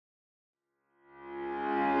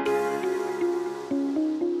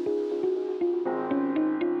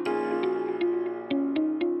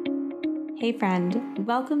Hey friend,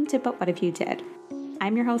 welcome to But What If You Did?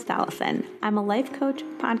 I'm your host, Allison. I'm a life coach,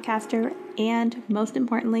 podcaster, and most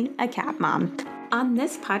importantly, a cat mom. On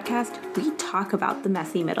this podcast, we talk about the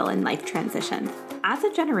messy middle in life transitions. As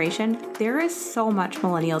a generation, there is so much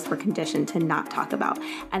millennials were conditioned to not talk about,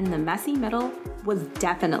 and the messy middle was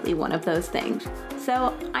definitely one of those things.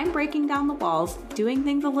 So I'm breaking down the walls, doing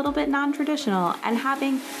things a little bit non-traditional, and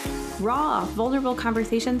having raw, vulnerable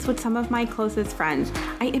conversations with some of my closest friends.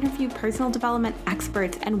 I interview personal development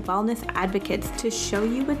experts and wellness advocates to show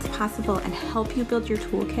you what's possible and help you build your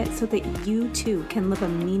toolkit so that you too can live a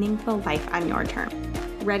meaningful life on your terms.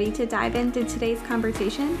 Ready to dive into today's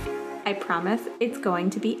conversation? I promise it's going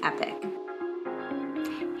to be epic.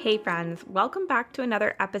 Hey friends, welcome back to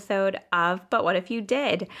another episode of But What If You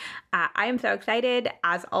Did? I am so excited,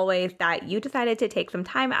 as always, that you decided to take some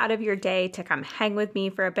time out of your day to come hang with me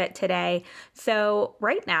for a bit today. So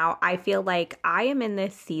right now, I feel like I am in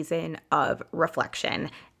this season of reflection.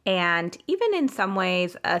 And even in some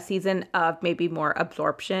ways, a season of maybe more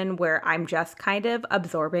absorption where I'm just kind of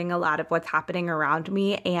absorbing a lot of what's happening around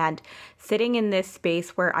me and sitting in this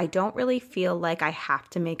space where I don't really feel like I have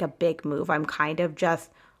to make a big move. I'm kind of just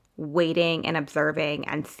waiting and observing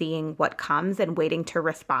and seeing what comes and waiting to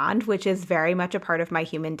respond, which is very much a part of my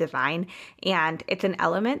human design. And it's an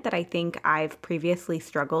element that I think I've previously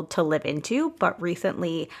struggled to live into, but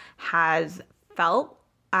recently has felt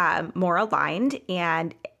more aligned.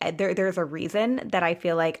 And there's a reason that I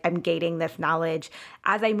feel like I'm gaining this knowledge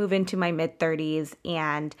as I move into my mid-30s.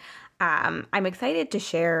 And I'm excited to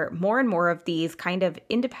share more and more of these kind of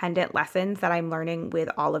independent lessons that I'm learning with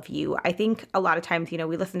all of you. I think a lot of times, we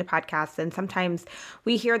listen to podcasts and sometimes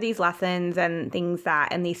we hear these lessons and things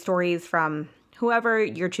and these stories from whoever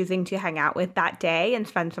you're choosing to hang out with that day and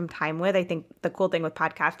spend some time with. I think the cool thing with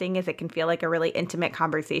podcasting is it can feel like a really intimate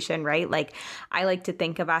conversation, right? Like I like to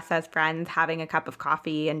think of us as friends having a cup of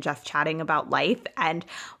coffee and just chatting about life. And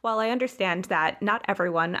while I understand that not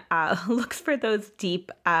everyone looks for those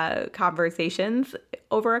deep conversations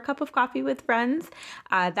over a cup of coffee with friends,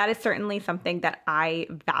 that is certainly something that I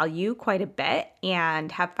value quite a bit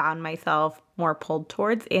and have found myself more pulled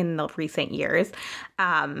towards in the recent years.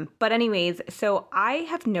 But anyways, so I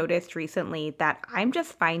have noticed recently that I'm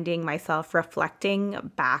just finding myself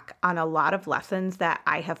reflecting back on a lot of lessons that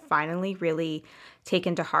I have finally really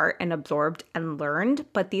taken to heart and absorbed and learned.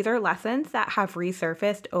 But these are lessons that have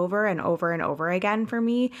resurfaced over and over and over again for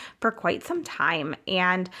me for quite some time.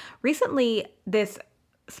 And recently, this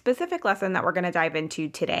specific lesson that we're going to dive into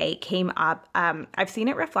today came up. I've seen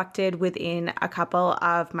it reflected within a couple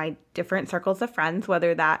of my different circles of friends,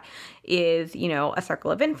 whether that is, a circle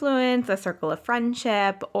of influence, a circle of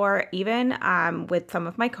friendship, or even with some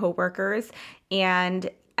of my coworkers. And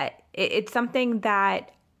it's something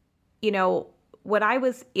that, when I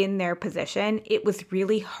was in their position, it was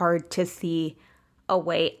really hard to see a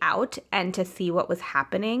way out and to see what was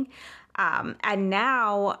happening. And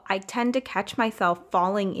now I tend to catch myself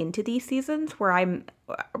falling into these seasons where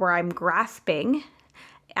I'm grasping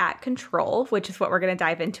at control, which is what we're going to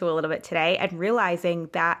dive into a little bit today, and realizing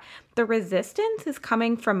that the resistance is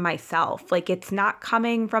coming from myself. Like it's not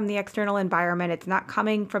coming from the external environment. It's not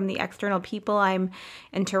coming from the external people I'm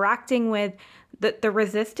interacting with. The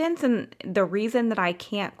resistance and the reason that I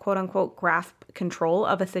can't, quote unquote, grasp control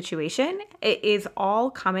of a situation, it is all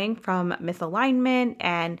coming from misalignment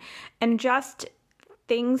and just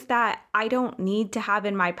things that I don't need to have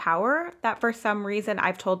in my power that for some reason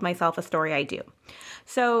I've told myself a story I do.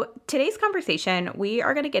 So today's conversation, we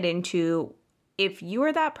are going to get into if you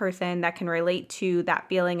are that person that can relate to that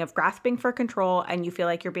feeling of grasping for control and you feel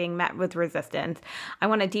like you're being met with resistance. I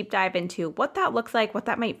want to deep dive into what that looks like, what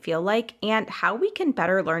that might feel like, and how we can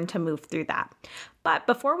better learn to move through that. But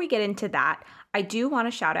before we get into that, I do want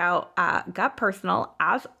to shout out Gut Personal.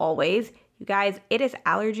 As always, you guys, it is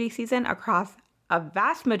allergy season across a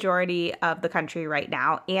vast majority of the country right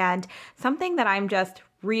now, and something that I'm just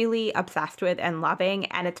really obsessed with and loving.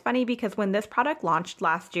 And it's funny because when this product launched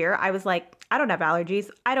last year, I was like, I don't have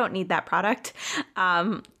allergies. I don't need that product.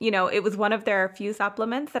 It was one of their few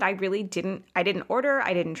supplements that I didn't order.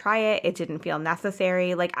 I didn't try it. It didn't feel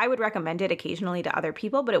necessary. Like I would recommend it occasionally to other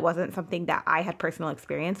people, but it wasn't something that I had personal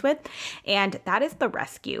experience with. And that is the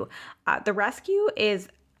Rescue. The Rescue is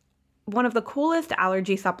one of the coolest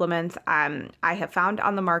allergy supplements I have found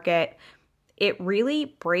on the market. It really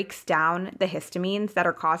breaks down the histamines that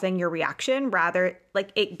are causing your reaction,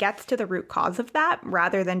 it gets to the root cause of that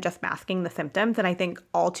rather than just masking the symptoms. And I think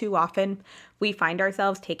all too often we find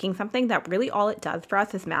ourselves taking something that really all it does for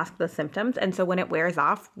us is mask the symptoms. And so when it wears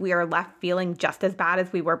off, we are left feeling just as bad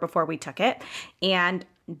as we were before we took it. And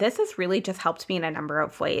this has really just helped me in a number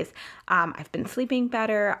of ways. I've been sleeping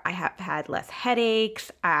better. I have had less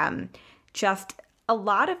headaches, just a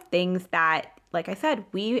lot of things that, like I said,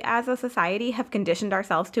 we as a society have conditioned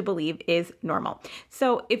ourselves to believe is normal.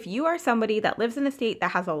 So if you are somebody that lives in a state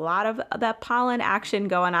that has a lot of the pollen action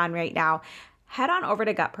going on right now, head on over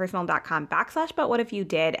to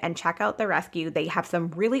gutpersonal.com/butwhatifyoudid and check out the rescue. They have some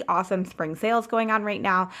really awesome spring sales going on right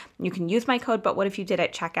now. You can use my code ButWhatIfYouDid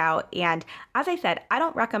at checkout. And as I said, I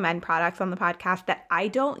don't recommend products on the podcast that I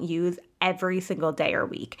don't use every single day or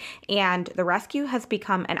week. And the rescue has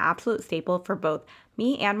become an absolute staple for both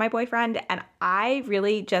me and my boyfriend. And I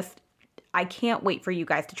can't wait for you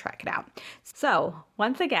guys to check it out. So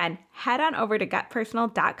once again, head on over to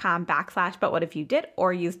gutpersonal.com/butwhatifyoudid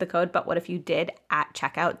or use the code ButWhatIfYouDid at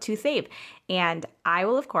checkout to save. And I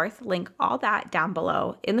will, of course, link all that down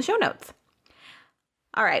below in the show notes.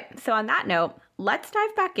 All right, so on that note, let's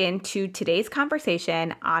dive back into today's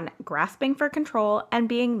conversation on grasping for control and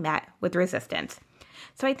being met with resistance.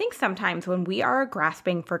 So I think sometimes when we are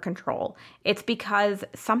grasping for control, it's because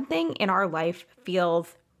something in our life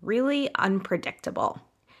feels really unpredictable.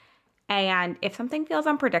 And if something feels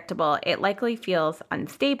unpredictable, it likely feels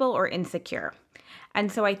unstable or insecure.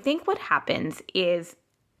 And so I think what happens is,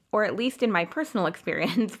 or at least in my personal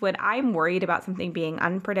experience, when I'm worried about something being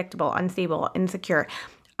unpredictable, unstable, insecure,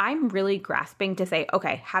 I'm really grasping to say,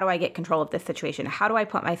 okay, how do I get control of this situation? How do I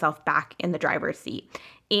put myself back in the driver's seat?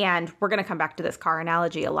 And we're going to come back to this car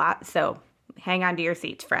analogy a lot, so hang on to your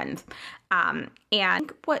seats, friends.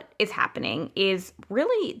 And what is happening is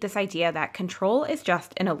really this idea that control is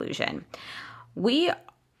just an illusion. We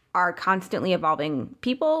are constantly evolving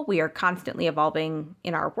people. We are constantly evolving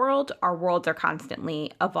in our world. Our worlds are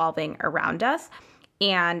constantly evolving around us.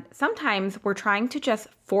 And sometimes we're trying to just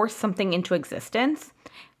force something into existence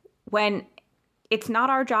when it's not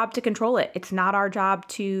our job to control it. It's not our job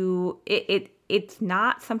to, it's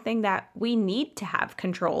not something that we need to have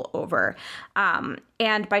control over.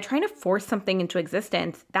 And by trying to force something into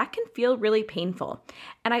existence, that can feel really painful.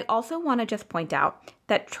 And I also want to just point out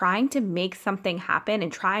that trying to make something happen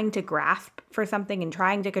and trying to grasp for something and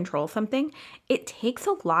trying to control something, it takes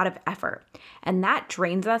a lot of effort. And that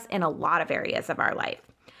drains us in a lot of areas of our life.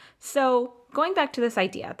 So going back to this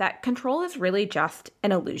idea that control is really just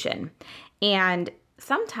an illusion. And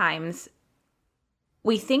sometimes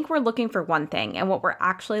we think we're looking for one thing and what we're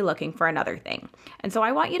actually looking for another thing. And so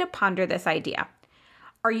I want you to ponder this idea.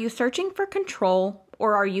 Are you searching for control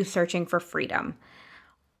or are you searching for freedom?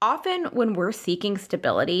 Often when we're seeking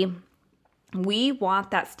stability, we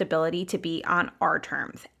want that stability to be on our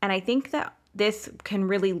terms. And I think that this can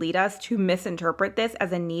really lead us to misinterpret this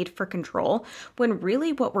as a need for control, when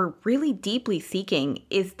really what we're really deeply seeking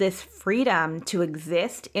is this freedom to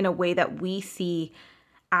exist in a way that we see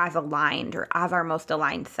as aligned or as our most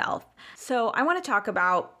aligned self. So I want to talk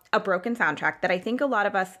about a broken soundtrack that I think a lot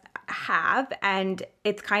of us have, and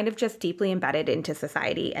it's kind of just deeply embedded into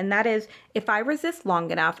society. And that is, if I resist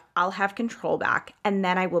long enough, I'll have control back and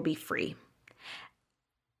then I will be free.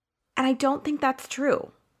 And I don't think that's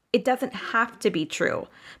true. It doesn't have to be true,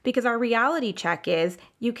 because our reality check is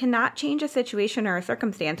you cannot change a situation or a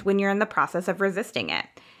circumstance when you're in the process of resisting it,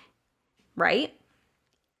 right?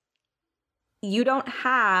 You don't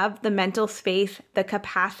have the mental space, the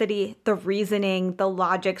capacity, the reasoning, the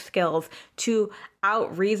logic skills to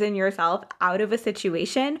out-reason yourself out of a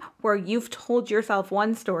situation where you've told yourself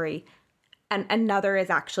one story and another is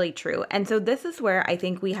actually true. And so this is where I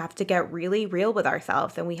think we have to get really real with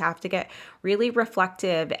ourselves, and we have to get really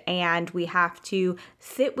reflective, and we have to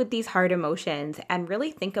sit with these hard emotions and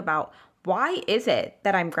really think about, why is it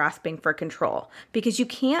that I'm grasping for control? Because you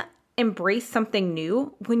can't embrace something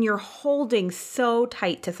new when you're holding so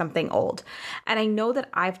tight to something old. And I know that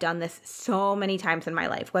I've done this so many times in my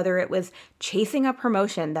life, whether it was chasing a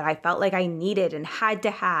promotion that I felt like I needed and had to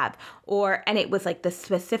have, and it was like the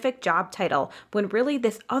specific job title, when really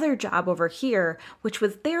this other job over here, which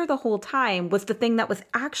was there the whole time, was the thing that was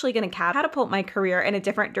actually going to catapult my career in a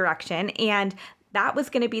different direction. And that was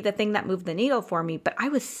going to be the thing that moved the needle for me. But I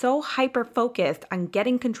was so hyper-focused on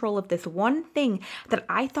getting control of this one thing that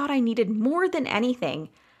I thought I needed more than anything,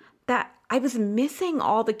 that I was missing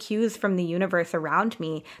all the cues from the universe around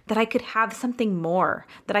me that I could have something more,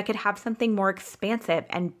 that I could have something more expansive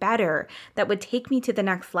and better that would take me to the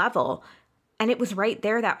next level. And it was right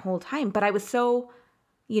there that whole time. But I was so,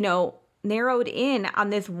 narrowed in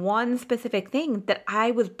on this one specific thing that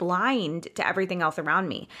I was blind to everything else around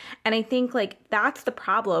me. And I think that's the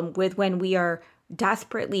problem with when we are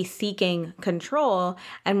desperately seeking control.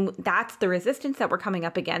 And that's the resistance that we're coming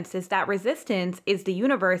up against, is that resistance is the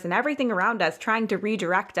universe and everything around us trying to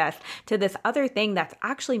redirect us to this other thing that's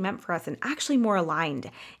actually meant for us and actually more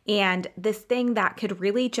aligned. And this thing that could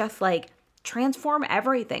really just like transform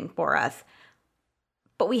everything for us.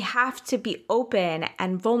 But we have to be open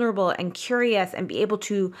and vulnerable and curious and be able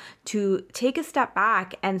to take a step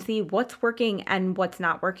back and see what's working and what's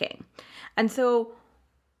not working. And so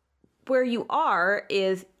where you are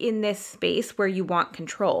is in this space where you want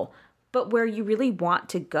control, but where you really want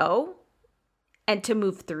to go and to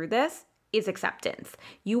move through this is acceptance.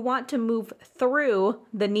 You want to move through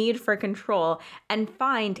the need for control and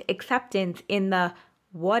find acceptance in the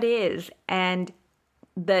what is and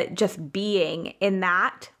the just being in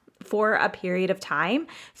that for a period of time,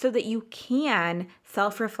 so that you can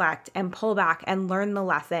self-reflect and pull back and learn the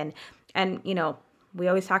lesson. And, we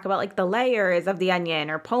always talk about like the layers of the onion,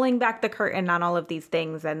 or pulling back the curtain on all of these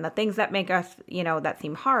things and the things that make us, that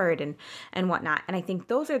seem hard and whatnot. And I think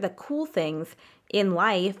those are the cool things in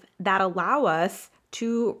life that allow us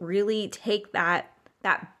to really take that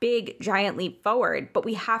big giant leap forward, but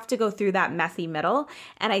we have to go through that messy middle.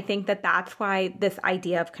 And I think that that's why this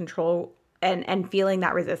idea of control and feeling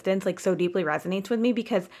that resistance like so deeply resonates with me,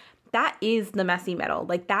 because that is the messy middle.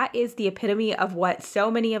 Like that is the epitome of what so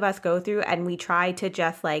many of us go through, and we try to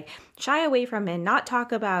just like shy away from and not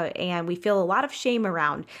talk about, and we feel a lot of shame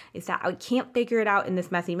around, is that I can't figure it out in this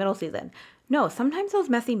messy middle season. No, sometimes those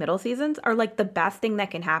messy middle seasons are like the best thing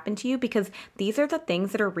that can happen to you, because these are the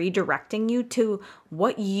things that are redirecting you to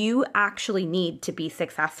what you actually need to be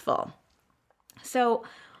successful. So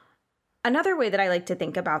another way that I like to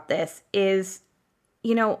think about this is,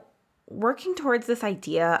 working towards this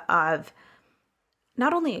idea of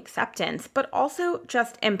not only acceptance, but also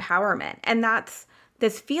just empowerment. And that's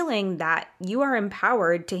this feeling that you are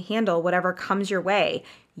empowered to handle whatever comes your way.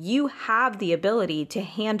 You have the ability to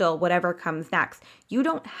handle whatever comes next. You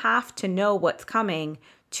don't have to know what's coming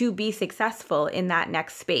to be successful in that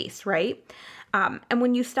next space, right? And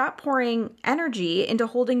when you stop pouring energy into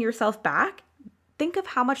holding yourself back, think of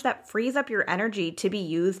how much that frees up your energy to be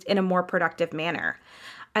used in a more productive manner.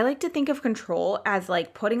 I like to think of control as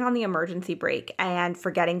like putting on the emergency brake and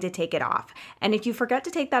forgetting to take it off. And if you forget to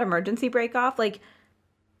take that emergency brake off, like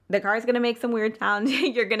the car's going to make some weird sounds.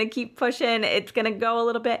 You're going to keep pushing. It's going to go a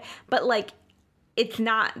little bit, but like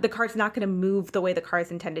the car's not going to move the way the car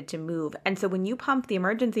is intended to move. And so when you pump the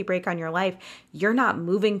emergency brake on your life, you're not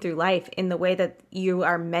moving through life in the way that you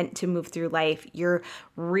are meant to move through life. You're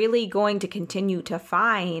really going to continue to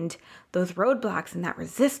find those roadblocks and that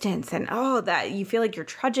resistance and that you feel like you're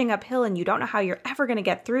trudging uphill and you don't know how you're ever going to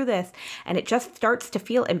get through this. And it just starts to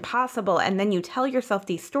feel impossible. And then you tell yourself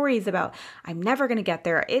these stories about, I'm never going to get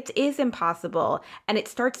there. It is impossible. And it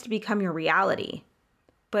starts to become your reality.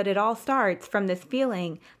 But it all starts from this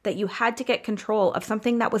feeling that you had to get control of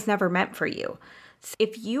something that was never meant for you. So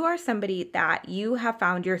if you are somebody that you have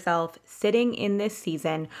found yourself sitting in this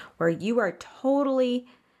season where you are totally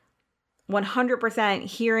 100%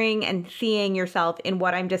 hearing and seeing yourself in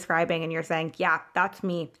what I'm describing, and you're saying, yeah, that's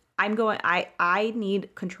me. I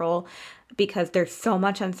need control because there's so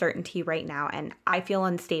much uncertainty right now and I feel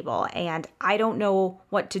unstable and I don't know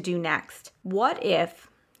what to do next. What if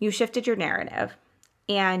you shifted your narrative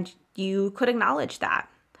and you could acknowledge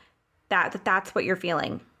that's what you're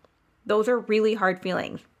feeling? Those are really hard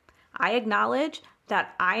feelings. I acknowledge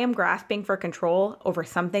that I am grasping for control over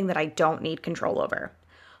something that I don't need control over.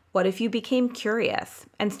 What if you became curious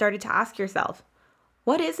and started to ask yourself,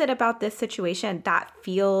 what is it about this situation that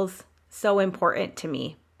feels so important to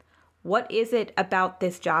me? What is it about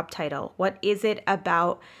this job title? What is it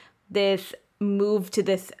about this move to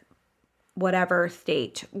this whatever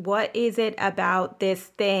state? What is it about this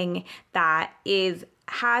thing that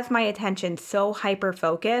has my attention so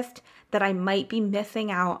hyper-focused that I might be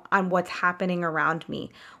missing out on what's happening around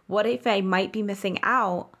me? What if I might be missing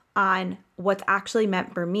out on what's actually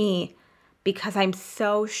meant for me because I'm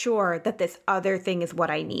so sure that this other thing is what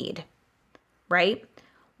I need, right?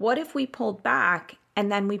 What if we pulled back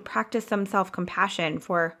and then we practice some self-compassion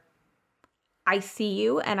for, I see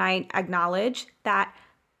you and I acknowledge that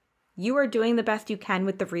you are doing the best you can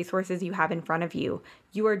with the resources you have in front of you.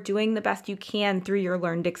 You are doing the best you can through your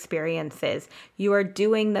learned experiences. You are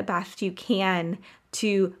doing the best you can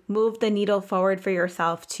to move the needle forward for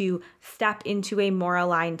yourself, to step into a more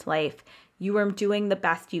aligned life. You are doing the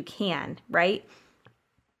best you can, right?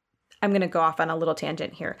 I'm going to go off on a little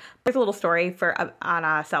tangent here. There's a little story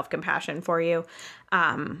on self-compassion for you.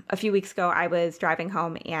 A few weeks ago, I was driving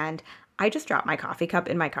home and I just dropped my coffee cup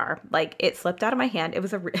in my car. Like it slipped out of my hand. It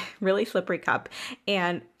was a really slippery cup.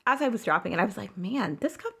 And as I was dropping it, I was like, man,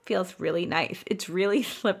 this cup feels really nice. It's really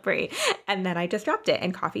slippery. And then I just dropped it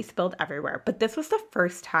and coffee spilled everywhere. But this was the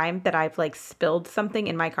first time that I've like spilled something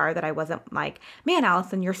in my car that I wasn't like, man,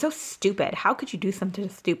 Allison, you're so stupid. How could you do such a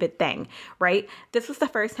stupid thing? Right? This was the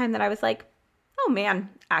first time that I was like, oh man,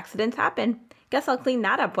 accidents happen. Guess I'll clean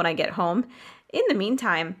that up when I get home. In the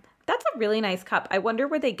meantime, that's a really nice cup. I wonder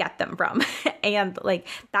where they get them from. And like,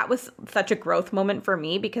 that was such a growth moment for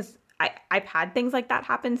me because I've had things like that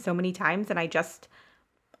happen so many times and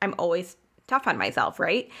I'm always tough on myself,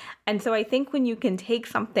 right? And so I think when you can take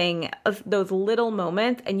something of those little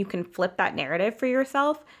moments and you can flip that narrative for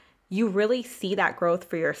yourself, you really see that growth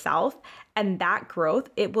for yourself. And that growth,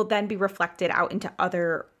 it will then be reflected out into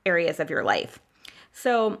other areas of your life.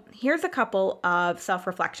 So here's a couple of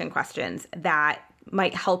self-reflection questions that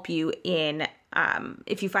might help you in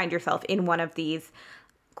if you find yourself in one of these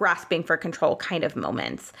grasping for control kind of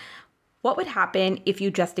moments. What would happen if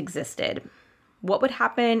you just existed? What would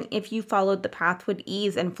happen if you followed the path with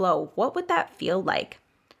ease and flow? What would that feel like?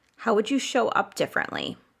 How would you show up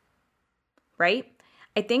differently? Right?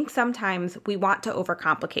 I think sometimes we want to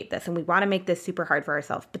overcomplicate this and we want to make this super hard for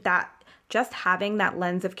ourselves, but that just having that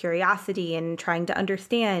lens of curiosity and trying to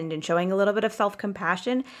understand and showing a little bit of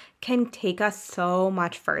self-compassion can take us so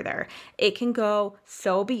much further. It can go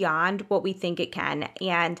so beyond what we think it can.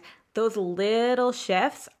 And those little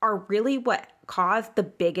shifts are really what cause the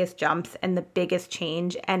biggest jumps and the biggest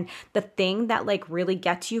change and the thing that like really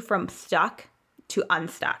gets you from stuck to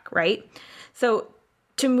unstuck, right? So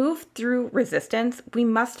to move through resistance, we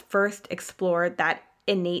must first explore that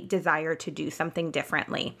innate desire to do something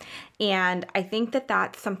differently. And I think that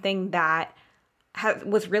that's something that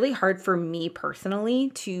was really hard for me personally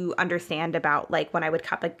to understand about like when I would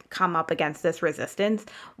come up against this resistance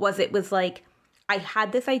it was like, I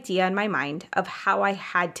had this idea in my mind of how I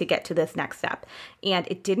had to get to this next step. And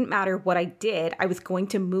it didn't matter what I did. I was going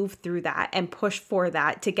to move through that and push for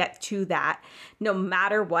that to get to that no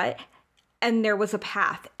matter what. And there was a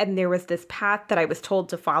path, and there was this path that I was told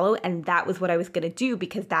to follow. And that was what I was going to do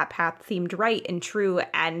because that path seemed right and true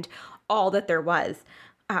and all that there was.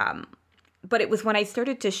 But it was when I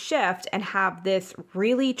started to shift and have this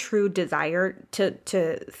really true desire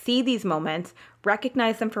to see these moments,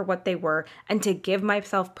 recognize them for what they were, and to give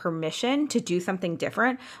myself permission to do something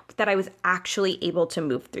different, that I was actually able to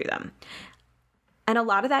move through them. And a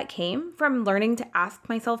lot of that came from learning to ask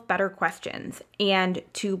myself better questions and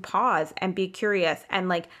to pause and be curious. And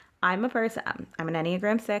like, I'm a person, I'm an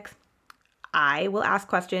Enneagram 6. I will ask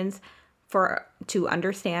questions to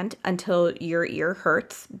understand until your ear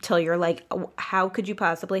hurts, till you're like, how could you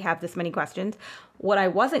possibly have this many questions? What I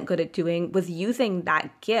wasn't good at doing was using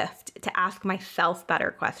that gift to ask myself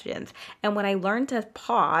better questions. And when I learned to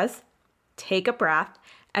pause, take a breath,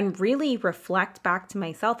 and really reflect back to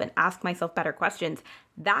myself and ask myself better questions,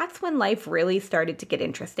 that's when life really started to get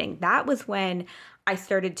interesting. That was when I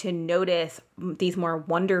started to notice these more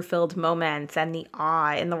wonder-filled moments and the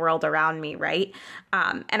awe in the world around me, right?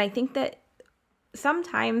 And I think that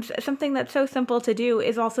sometimes something that's so simple to do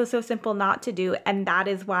is also so simple not to do. And that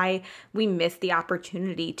is why we miss the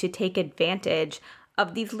opportunity to take advantage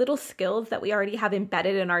of these little skills that we already have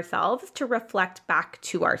embedded in ourselves to reflect back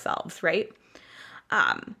to ourselves, right?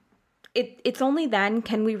 It's only then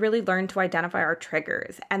can we really learn to identify our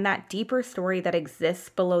triggers and that deeper story that exists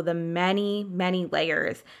below the many, many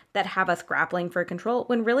layers that have us grappling for control,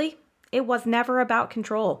 when really it was never about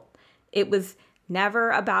control. It was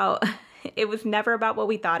never about what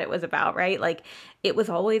we thought it was about, right? Like it was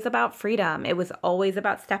always about freedom. It was always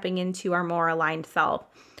about stepping into our more aligned self.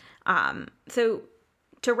 So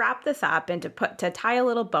to wrap this up and to tie a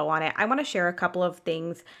little bow on it, I want to share a couple of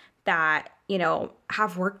things that,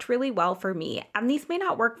 have worked really well for me. And these may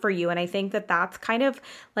not work for you. And I think that that's kind of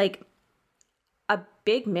like a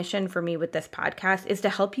big mission for me with this podcast, is to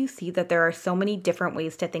help you see that there are so many different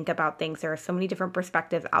ways to think about things. There are so many different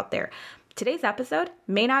perspectives out there. Today's episode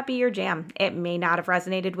may not be your jam. It may not have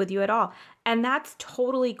resonated with you at all. And that's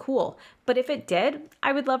totally cool. But if it did,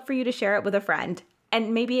 I would love for you to share it with a friend,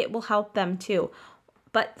 and maybe it will help them too.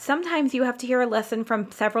 But sometimes you have to hear a lesson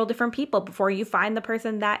from several different people before you find the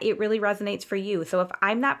person that it really resonates for you. So if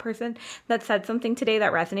I'm that person that said something today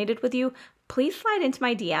that resonated with you, please slide into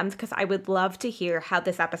my DMs, because I would love to hear how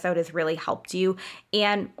this episode has really helped you.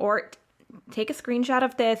 Or take a screenshot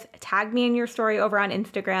of this, tag me in your story over on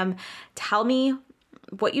Instagram. Tell me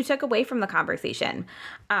what you took away from the conversation.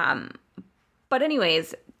 But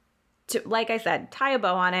anyways, like I said, tie a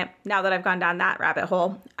bow on it now that I've gone down that rabbit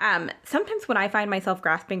hole. Sometimes when I find myself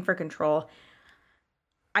grasping for control,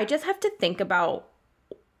 I just have to think about,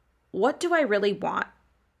 what do I really want?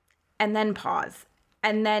 And then pause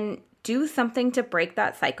and then do something to break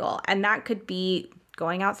that cycle. And that could be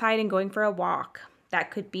going outside and going for a walk. That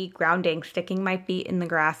could be grounding, sticking my feet in the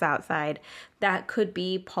grass outside. That could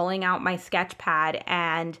be pulling out my sketch pad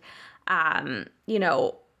and,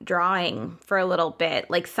 drawing for a little bit.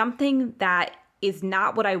 Like something that is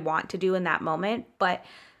not what I want to do in that moment, but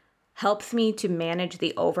helps me to manage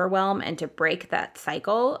the overwhelm and to break that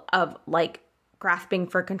cycle of like grasping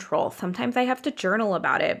for control. Sometimes I have to journal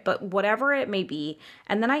about it, but whatever it may be.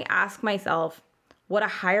 And then I ask myself what a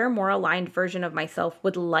higher, more aligned version of myself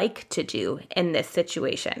would like to do in this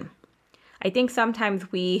situation. I think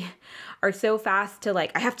sometimes we are so fast to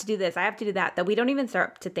like, I have to do this, I have to do that we don't even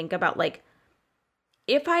start to think about like,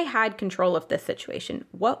 if I had control of this situation,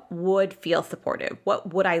 what would feel supportive?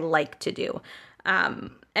 What would I like to do?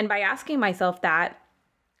 And by asking myself that,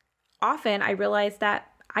 often I realize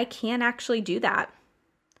that I can actually do that.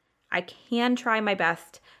 I can try my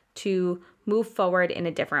best to move forward in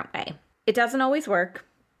a different way. It doesn't always work,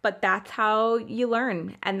 but that's how you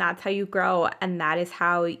learn and that's how you grow. And that is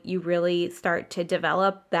how you really start to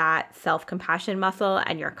develop that self-compassion muscle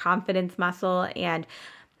and your confidence muscle and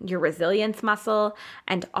your resilience muscle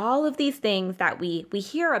and all of these things that we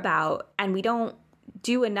hear about and we don't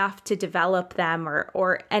do enough to develop them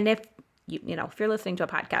and if if you're listening to a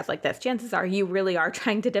podcast like this, chances are you really are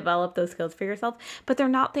trying to develop those skills for yourself, but they're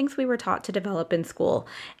not things we were taught to develop in school.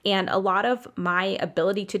 And a lot of my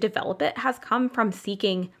ability to develop it has come from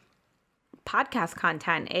seeking podcast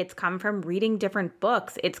content. It's come from reading different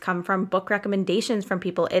books. It's come from book recommendations from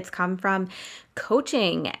people. It's come from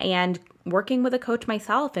coaching and working with a coach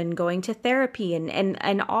myself and going to therapy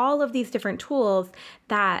and all of these different tools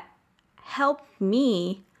that help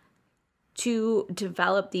me to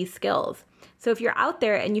develop these skills. So if you're out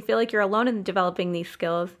there and you feel like you're alone in developing these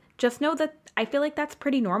skills, just know that I feel like that's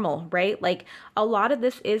pretty normal, right? Like a lot of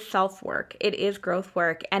this is self-work. It is growth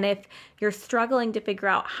work. And if you're struggling to figure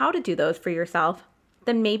out how to do those for yourself,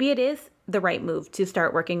 then maybe it is the right move to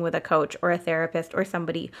start working with a coach or a therapist or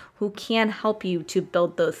somebody who can help you to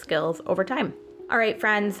build those skills over time. All right,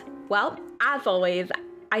 friends. Well, as always,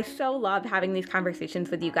 I so love having these conversations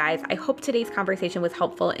with you guys. I hope today's conversation was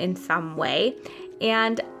helpful in some way.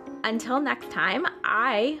 And until next time,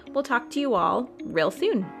 I will talk to you all real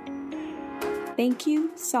soon. Thank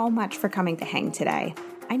you so much for coming to hang today.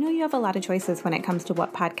 I know you have a lot of choices when it comes to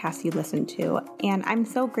what podcasts you listen to, and I'm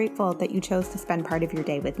so grateful that you chose to spend part of your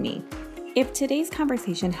day with me. If today's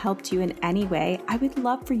conversation helped you in any way, I would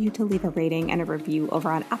love for you to leave a rating and a review over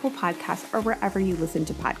on Apple Podcasts or wherever you listen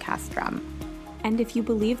to podcasts from. And if you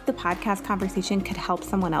believe the podcast conversation could help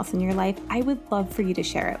someone else in your life, I would love for you to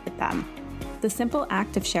share it with them. The simple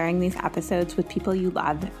act of sharing these episodes with people you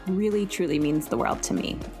love really, truly means the world to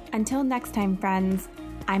me. Until next time, friends,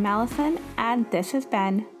 I'm Allison, and this has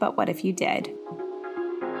been But What If You Did?